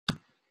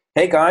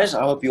Hey guys,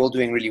 I hope you're all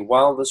doing really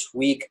well this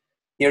week.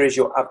 Here is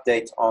your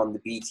update on the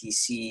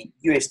BTC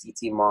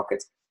USDT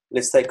market.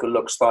 Let's take a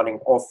look starting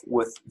off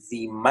with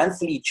the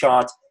monthly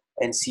chart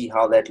and see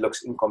how that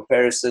looks in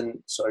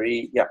comparison. All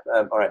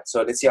right.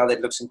 So let's see how that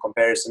looks in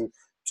comparison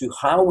to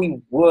how we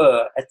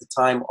were at the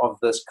time of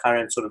this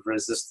current sort of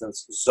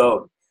resistance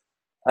zone.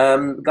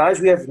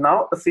 Guys, we have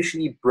now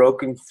officially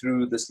broken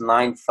through this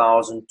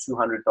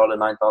 $9,200,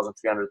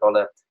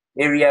 $9,300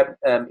 area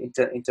in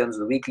terms of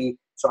the weekly.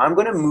 So I'm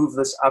going to move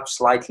this up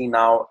slightly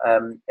now.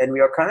 And we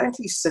are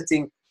currently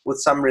sitting with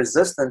some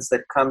resistance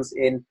that comes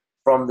in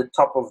from the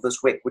top of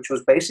this wick, which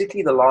was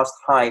basically the last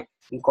high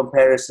in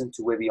comparison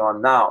to where we are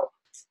now.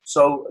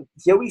 So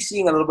here we're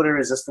seeing a little bit of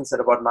resistance at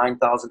about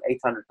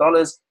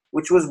 $9,800,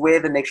 which was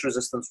where the next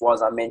resistance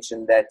was. I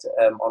mentioned that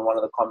on one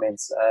of the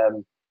comments,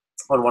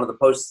 on one of the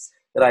posts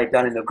that I had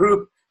done in the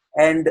group,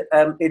 and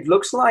it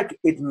looks like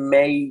it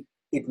may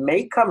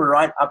come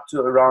right up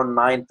to around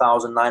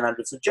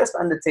 9,900, so just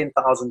under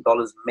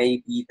 $10,000 may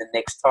be the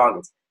next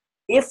target.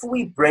 If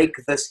we break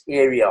this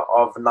area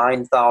of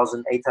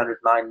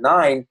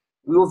 9,899,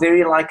 we will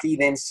very likely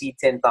then see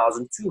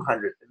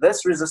 10,200.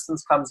 This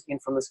resistance comes in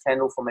from this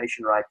candle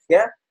formation right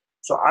here.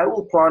 So I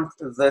will plant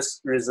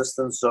this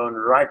resistance zone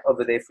right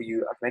over there for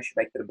you. I can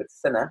actually make it a bit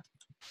thinner.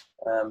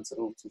 It's a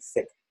little too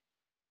thick.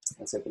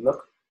 Let's have a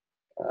look.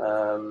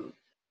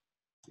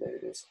 There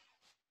it is.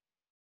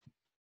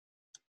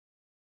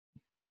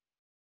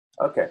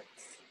 Okay,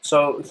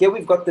 so here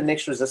we've got the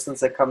next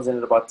resistance that comes in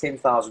at about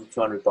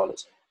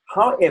 $10,200.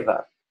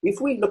 However, if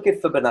we look at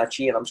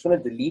Fibonacci, and I'm just going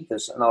to delete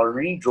this and I'll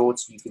redraw it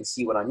so you can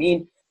see what I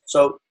mean.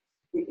 So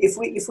if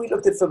we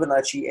looked at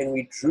Fibonacci and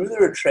we drew the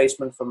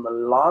retracement from the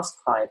last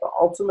high, the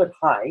ultimate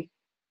high,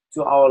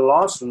 to our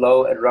last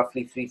low at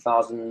roughly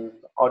 $3,000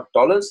 odd,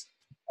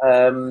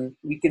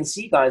 we can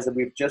see, guys, that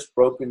we've just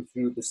broken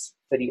through this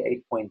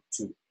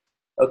 38.2.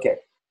 Okay,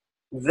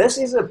 this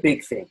is a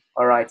big thing.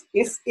 All right,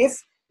 if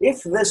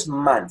this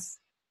month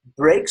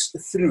breaks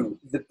through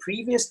the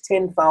previous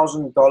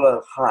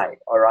 $10,000 high,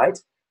 all right,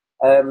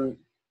 and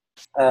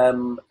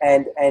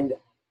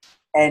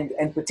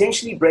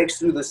potentially breaks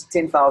through this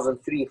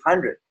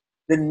 10,300,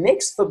 the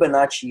next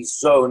Fibonacci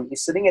zone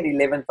is sitting at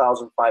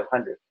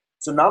 11,500.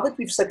 So now that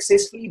we've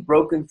successfully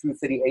broken through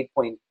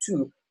 38.2,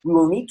 we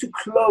will need to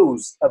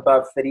close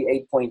above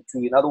 38.2.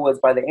 In other words,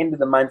 by the end of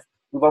the month,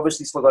 we've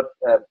obviously still got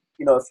a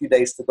few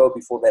days to go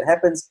before that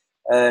happens.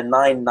 10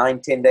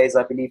 days,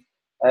 I believe.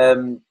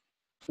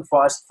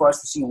 For us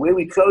to see where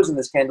we close in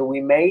this candle,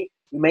 we may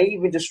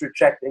even just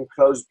retract and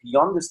close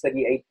beyond this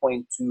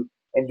 38.2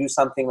 and do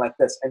something like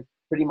this, and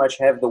pretty much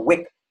have the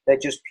wick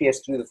that just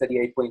pierced through the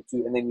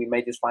 38.2, and then we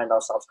may just find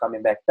ourselves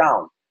coming back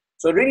down.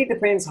 So it really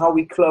depends how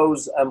we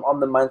close on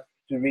the month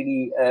to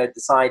really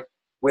decide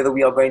whether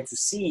we are going to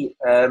see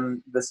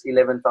this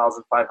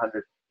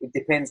 11,500. It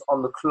depends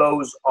on the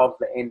close of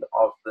the end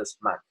of this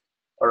month.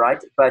 All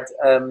right, but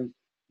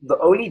the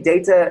only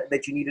data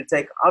that you need to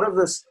take out of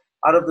this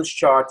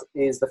chart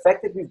is the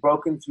fact that we've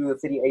broken through the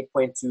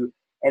 38.2,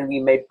 and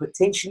we may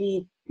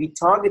potentially be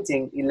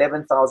targeting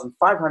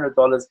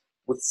 $11,500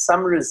 with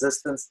some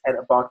resistance at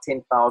about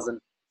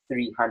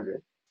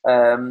 10,300.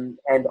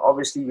 And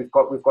obviously we've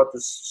got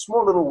this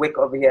small little wick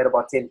over here at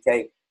about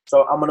 10K.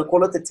 So I'm going to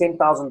call it the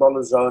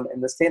 $10,000 zone,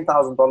 and this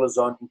 $10,000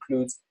 zone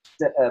includes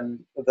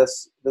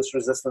this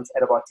resistance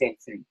at about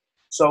 10.3.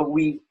 So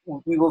we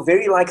will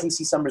very likely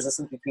see some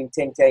resistance between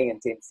 10K and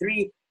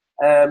 10.3,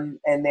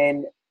 and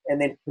then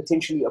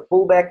potentially a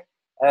pullback,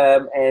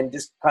 and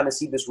just kind of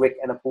see this wick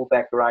and a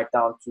pullback right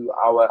down to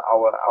our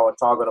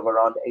target of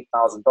around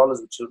 $8,000,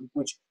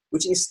 which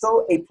is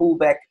still a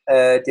pullback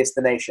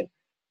destination.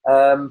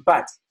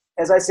 But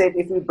as I said,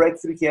 if we break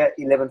through here,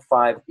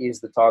 11.5 is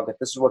the target.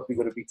 This is what we're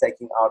going to be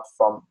taking out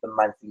from the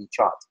monthly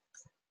chart.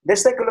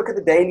 Let's take a look at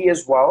the daily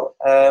as well.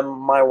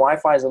 My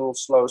Wi-Fi is a little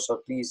slow, so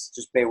please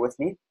just bear with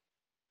me.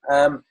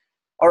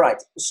 All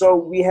right, so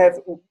we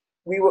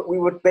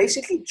were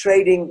basically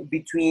trading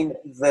between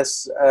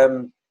this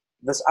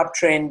this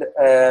uptrend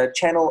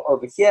channel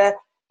over here,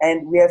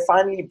 and we have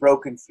finally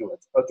broken through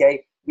it.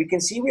 Okay, we can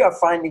see we are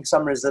finding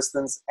some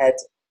resistance at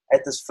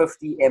this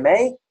 50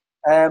 MA.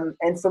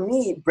 And for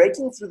me,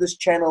 breaking through this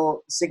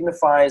channel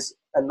signifies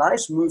a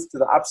nice move to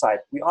the upside.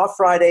 We are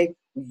Friday.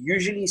 We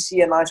usually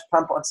see a nice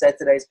pump on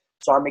Saturdays.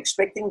 So I'm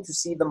expecting to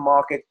see the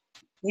market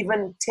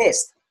even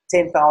test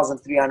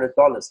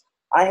 $10,300.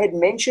 I had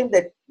mentioned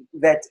that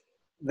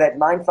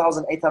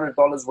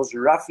 $9,800 was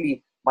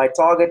roughly my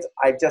target.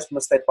 I just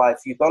missed that by a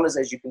few dollars,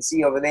 as you can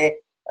see over there.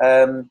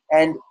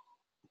 And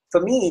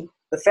for me,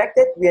 the fact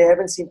that we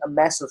haven't seen a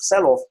massive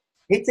sell-off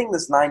hitting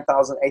this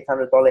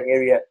 $9,800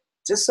 area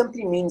just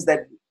simply means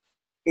that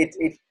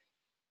it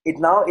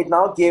now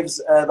gives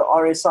the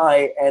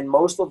RSI and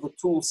most of the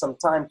tools some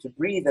time to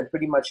breathe and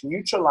pretty much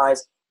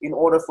neutralize in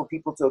order for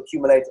people to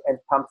accumulate and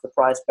pump the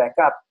price back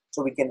up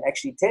so we can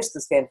actually test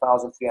this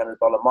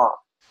 $10,300 mark.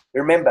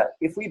 Remember,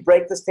 if we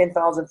break this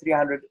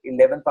 $10,300,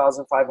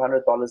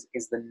 $11,500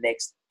 is the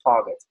next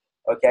target.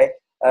 Okay,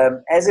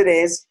 as it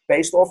is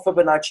based off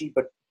Fibonacci,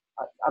 but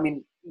I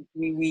mean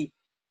we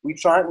we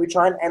try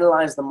and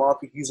analyze the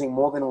market using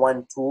more than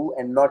one tool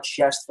and not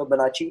just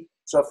Fibonacci.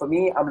 So for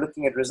me, I'm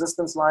looking at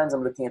resistance lines,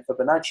 I'm looking at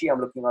Fibonacci, I'm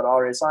looking at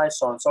RSI,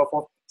 so on and so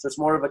forth. So it's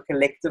more of a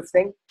collective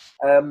thing,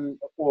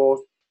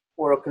 or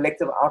a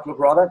collective outlook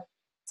rather.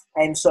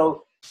 And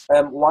so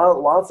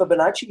while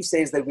Fibonacci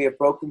says that we have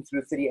broken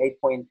through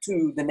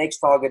 38.2, the next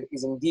target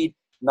is indeed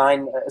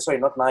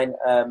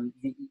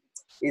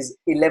is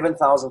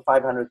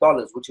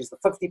 $11,500, which is the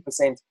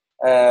 50%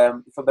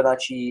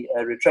 Fibonacci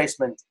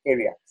retracement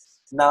area.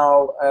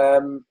 Now,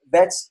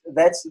 that's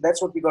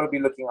what we got to be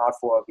looking out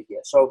for over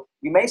here. So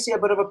you may see a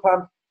bit of a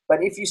pump,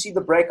 but if you see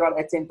the breakout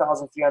at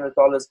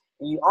 $10,300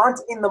 and you aren't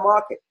in the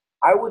market,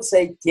 I would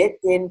say get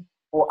in,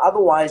 or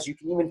otherwise you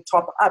can even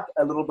top up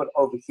a little bit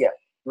over here.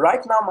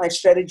 Right now, my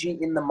strategy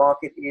in the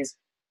market is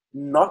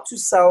not to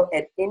sell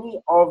at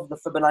any of the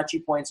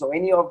Fibonacci points or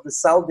any of the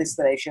sell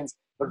destinations,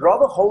 but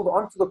rather hold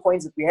on to the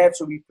coins that we have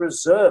so we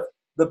preserve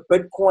the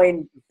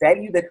Bitcoin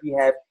value that we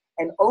have,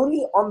 and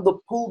only on the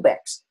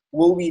pullbacks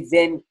will we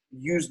then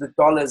use the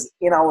dollars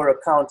in our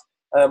account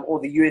or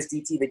the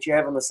USDT that you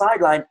have on the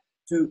sideline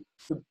to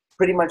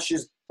pretty much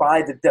just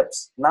buy the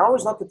dips. Now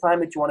is not the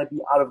time that you want to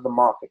be out of the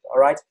market, all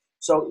right?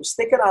 So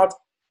stick it out,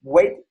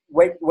 wait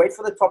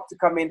for the top to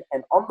come in,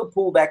 and on the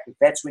pullback,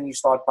 that's when you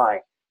start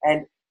buying.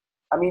 And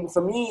I mean,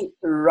 for me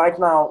right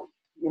now,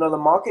 you know, the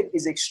market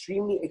is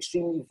extremely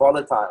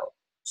volatile.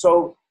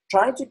 So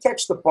trying to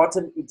catch the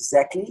bottom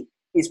exactly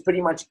is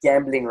pretty much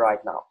gambling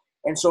right now.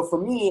 And so for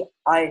me,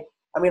 I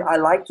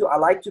like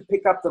to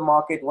pick up the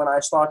market when I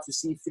start to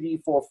see 3,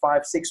 4,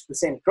 5,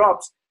 6%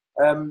 drops,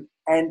 and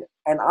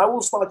I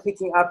will start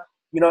picking up,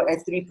 you know,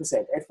 at 3%,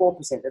 at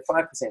 4%, at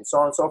 5%, so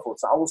on and so forth.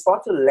 So I will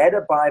start to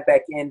ladder buy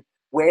back in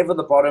wherever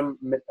the bottom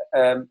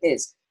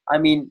is. I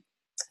mean,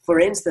 for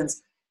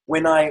instance,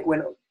 when I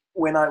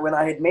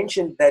had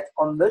mentioned that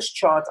on this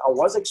chart I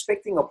was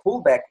expecting a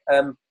pullback,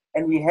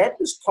 and we had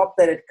this top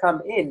that had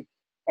come in,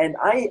 and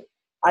I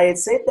had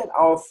said that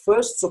our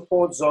first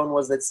support zone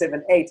was at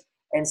 7.8,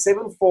 and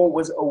 7.4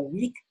 was a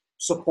weak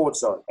support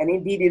zone, and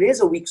indeed it is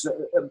a weak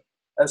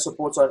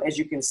support zone, as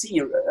you can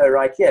see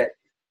right here.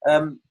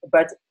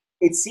 But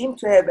it seemed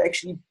to have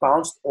actually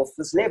bounced off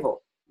this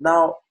level.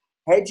 Now,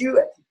 had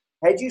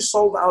you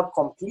sold out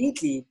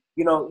completely,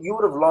 you know, you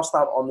would have lost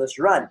out on this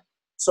run.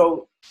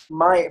 So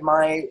my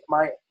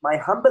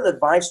humble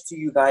advice to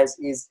you guys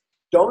is,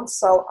 don't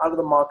sell out of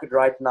the market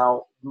right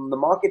now. The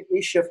market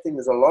is shifting.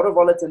 There's a lot of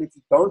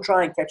volatility. Don't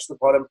try and catch the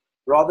bottom.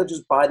 Rather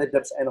just buy the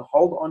dips and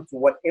hold on to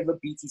whatever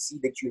BTC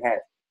that you have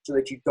so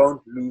that you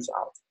don't lose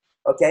out.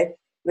 Okay?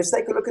 Let's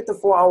take a look at the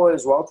 4 hour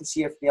as well to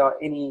see if there are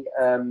any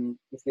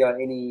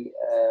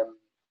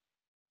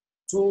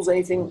tools,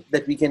 anything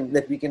that we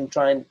can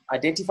try and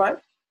identify.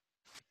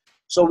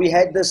 So we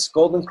had this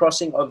golden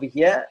crossing over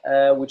here,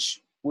 which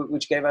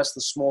gave us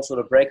the small sort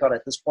of breakout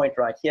at this point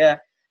right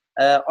here.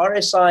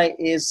 RSI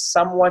is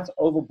somewhat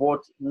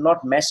overbought,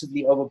 not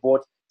massively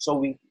overbought. So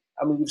we've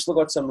still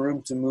got some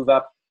room to move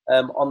up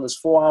on this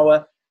 4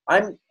 hour.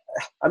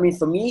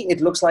 For me,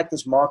 it looks like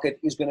this market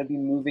is going to be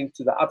moving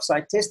to the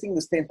upside, testing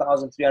this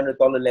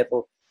 $10,300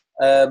 level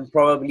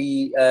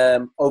probably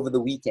over the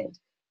weekend.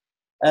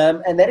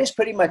 And that is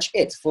pretty much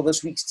it for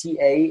this week's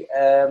TA.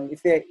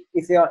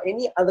 If there are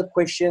any other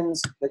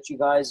questions that you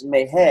guys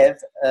may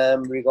have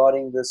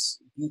regarding this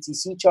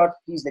BTC chart,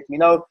 please let me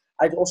know.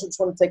 I also just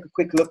want to take a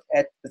quick look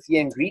at the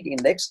Fear and Greed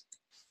Index.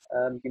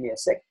 Give me a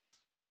sec.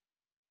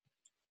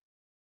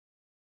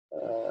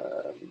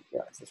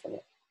 Yeah, it's this one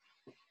here.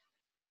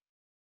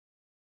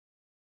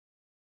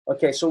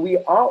 Okay, so we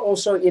are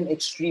also in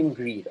extreme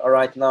greed. All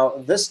right, now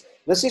this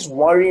is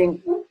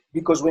worrying,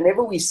 because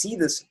whenever we see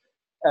this,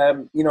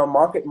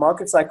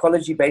 market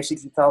psychology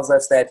basically tells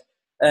us that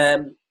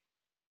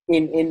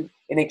in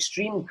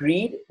extreme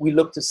greed we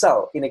look to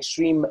sell, in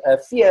extreme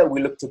fear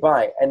we look to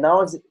buy. And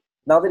now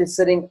that it's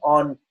sitting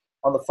on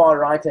the far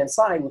right hand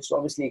side, which is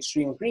obviously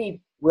extreme greed,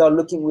 we are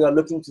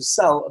looking to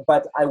sell.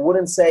 But I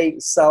wouldn't say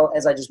sell,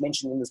 as I just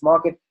mentioned, in this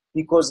market,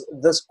 because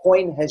this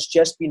coin has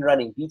just been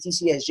running.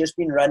 BTC has just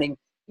been running,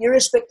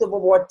 irrespective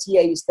of what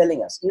TA is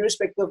telling us,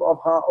 irrespective of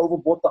how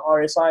overbought the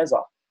RSIs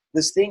are.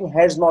 This thing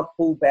has not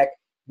pulled back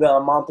the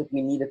amount that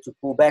we needed to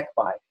pull back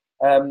by.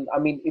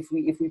 If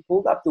we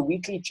pulled up the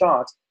weekly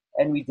chart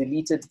and we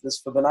deleted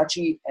this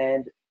Fibonacci,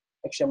 and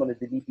actually I'm going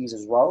to delete these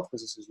as well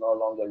because this is no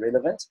longer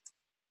relevant.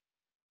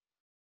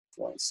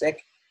 One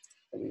sec.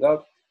 There we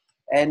go.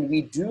 And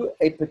we do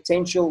a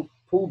potential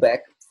pullback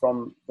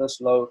from this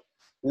low.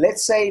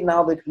 Let's say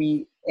now that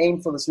we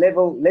aim for this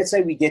level, let's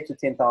say we get to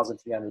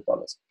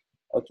 $10,300.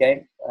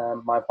 Okay,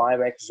 my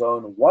buyback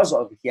zone was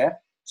over here.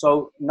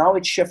 So now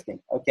it's shifting.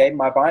 Okay,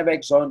 my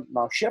buyback zone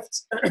now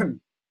shifts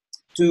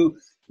to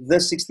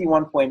this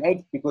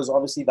 61.8, because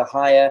obviously the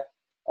higher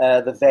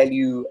the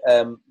value,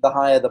 the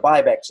higher the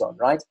buyback zone,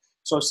 right?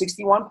 So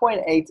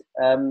 61.8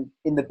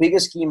 in the bigger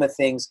scheme of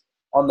things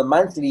on the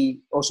monthly,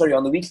 on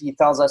the weekly, it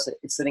tells us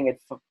it's sitting at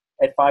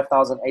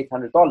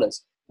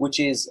 $5,800, which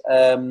is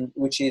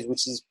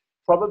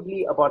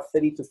probably about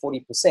 30 to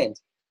 40%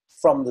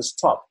 from this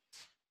top.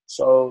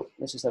 So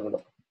let's just have a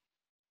look.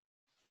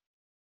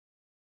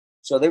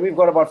 So then we've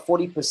got about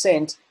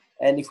 40%.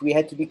 And if we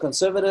had to be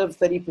conservative,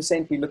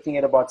 30%, we're looking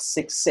at about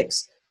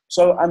 6.6.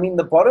 So, I mean,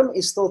 the bottom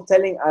is still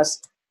telling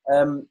us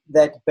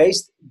that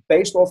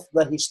based off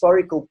the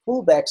historical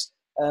pullbacks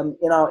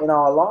in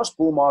our last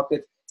bull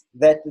market,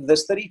 that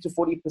this 30 to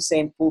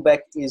 40% pullback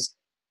is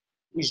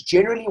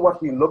generally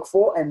what we look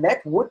for, and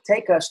that would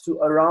take us to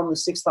around the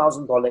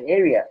 $6,000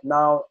 area.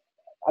 Now,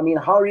 I mean,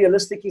 how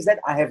realistic is that?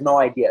 I have no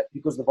idea,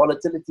 because the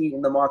volatility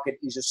in the market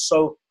is just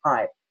so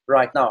high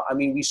right now. I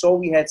mean,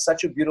 we had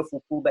such a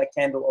beautiful pullback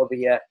candle over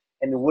here,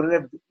 and it would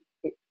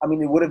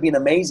have been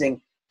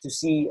amazing to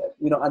see,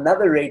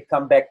 another rate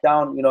come back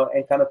down,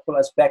 and kind of pull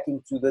us back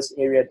into this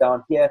area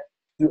down here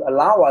to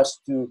allow us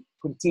to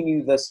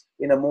continue this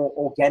in a more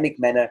organic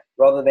manner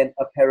rather than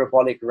a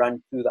parabolic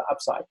run to the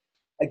upside.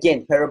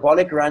 Again,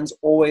 parabolic runs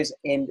always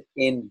end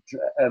in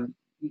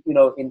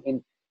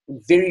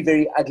very,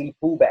 very ugly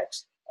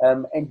pullbacks.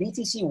 And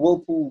BTC will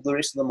pull the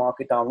rest of the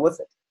market down with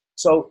it.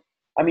 So,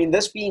 I mean,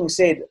 this being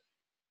said,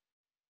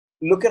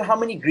 look at how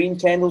many green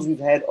candles we've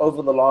had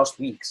over the last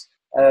weeks.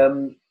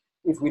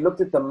 If we looked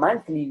at the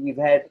monthly, we've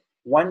had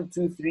 1,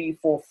 2, 3,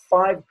 4,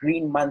 5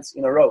 green months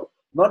in a row.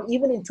 Not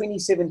even in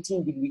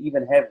 2017 did we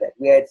even have that.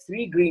 We had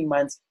 3 green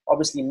months,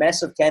 obviously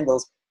massive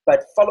candles,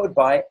 but followed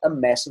by a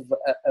massive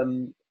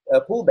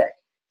pullback.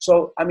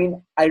 So, I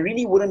mean, I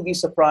really wouldn't be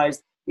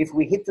surprised if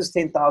we hit this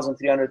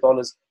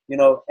 $10,300,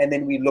 and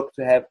then we look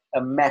to have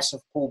a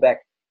massive pullback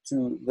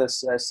to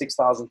this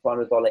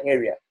 $6,400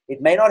 area.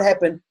 It may not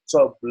happen,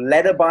 so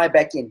ladder buy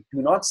back in.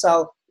 Do not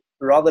sell,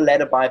 rather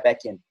ladder buy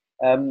back in.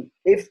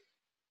 If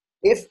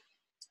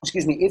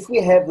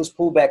we have this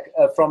pullback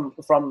from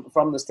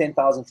this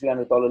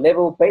 $10,300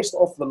 level, based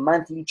off the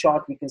monthly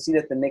chart, we can see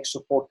that the next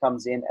support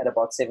comes in at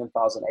about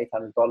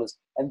 $7,800,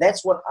 and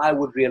that's what I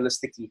would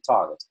realistically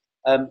target.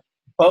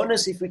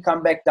 Bonus if we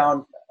come back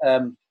down,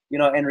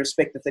 and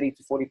respect the 30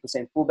 to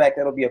 40% pullback.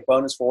 That'll be a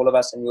bonus for all of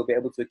us, and we'll be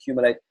able to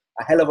accumulate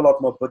a hell of a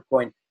lot more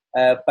Bitcoin.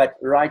 But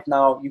right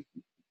now, you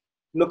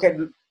look at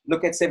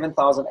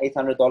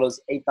 $7,800,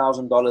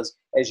 $8,000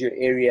 as your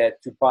area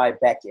to buy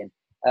back in.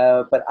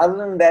 But other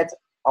than that,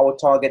 our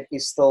target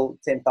is still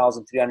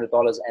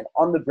 $10,300, and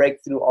on the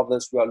breakthrough of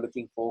this, we are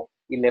looking for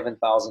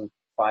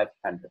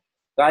 11,500.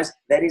 Guys,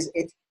 that is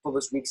it for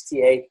this week's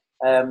TA.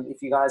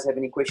 If you guys have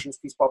any questions,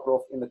 please pop it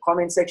off in the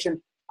comment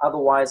section.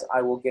 Otherwise,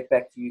 I will get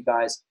back to you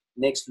guys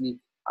next week,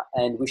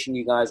 and wishing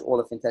you guys all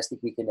a fantastic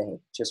weekend ahead.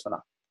 Cheers for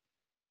now.